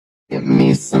Get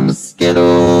me some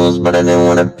Skittles, but I didn't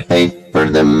want to pay for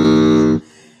them.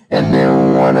 And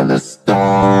then one of the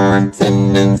store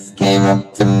attendants came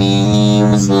up to me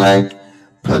and was like,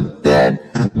 "Put that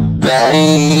back."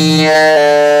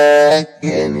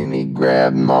 And then he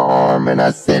grabbed my arm and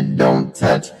I said, "Don't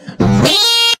touch me."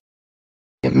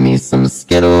 Get me some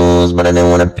Skittles, but I didn't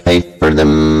want to pay for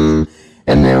them.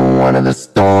 And then one of the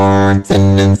store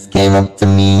attendants came up to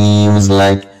me and was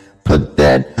like, "Put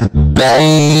that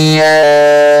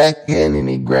back." And then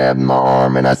he grabbed my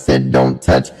arm and I said, "Don't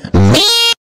touch me."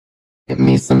 Get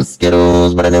me some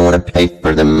Skittles, but I didn't want to pay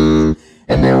for them.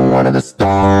 And then one of the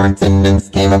store attendants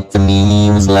came up to me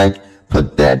and was like,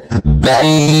 "Put that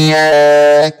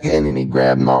back." And then he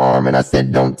grabbed my arm and I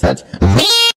said, "Don't touch me."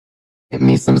 Get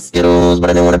me some Skittles, but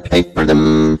I didn't want to pay for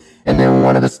them. And then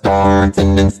one of the store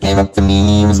attendants came up to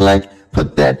me and was like,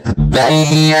 "Put that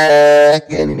back."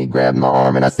 And then he grabbed my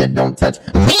arm and I said, "Don't touch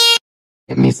me."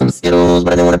 Get me some Skittles,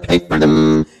 but I didn't want to pay for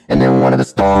them. And then one of the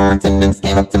store attendants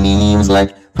came up to me and was like,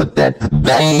 "Put that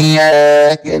back." And then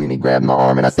he grabbed my arm and I said, "Don't touch me." Get me some Skittles, but I didn't want to pay for them. And then one of the store attendants came up to me and was like, "Put that back." And then he grabbed my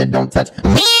arm and I said, "Don't touch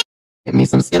me." Get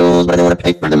me some Skittles, but I didn't want to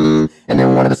pay for them. And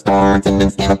then one of the store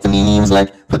attendants came up to me and was like,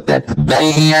 "Put that back." And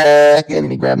then he grabbed my arm and I said, "Don't touch me." Get me some Skittles, but I didn't want to pay for them. And then one of the store attendants came up to me and was like, "Put that back." And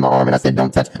then he grabbed my arm and I said,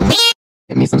 "Don't touch me."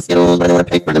 Get me some Skittles, but I didn't want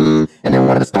to pay for them. And then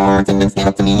one of the store attendants came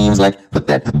up to me and was like, "Put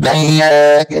that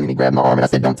back." And he grabbed my arm and I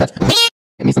said, "Don't touch me."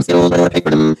 Get me some Skittles, but I didn't want to pay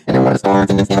for them. And then one of the store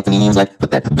attendants came up to me and was like,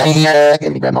 "Put that back." And he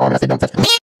grabbed my arm and I said, "Don't touch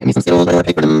me." Get me some Skittles, but I didn't want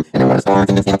to pay for them. And then one of the store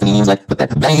attendants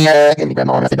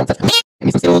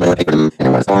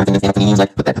came up to me and was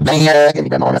like, "Put that back." And he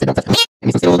grabbed my arm and I said, "Don't touch me."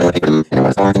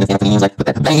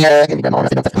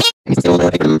 Get me some Skittles, but I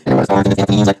didn't want to pay for them. And then one of the store attendants came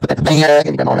up to me and was like, "Put that back."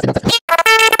 And he grabbed my arm and I said, "Don't touch me."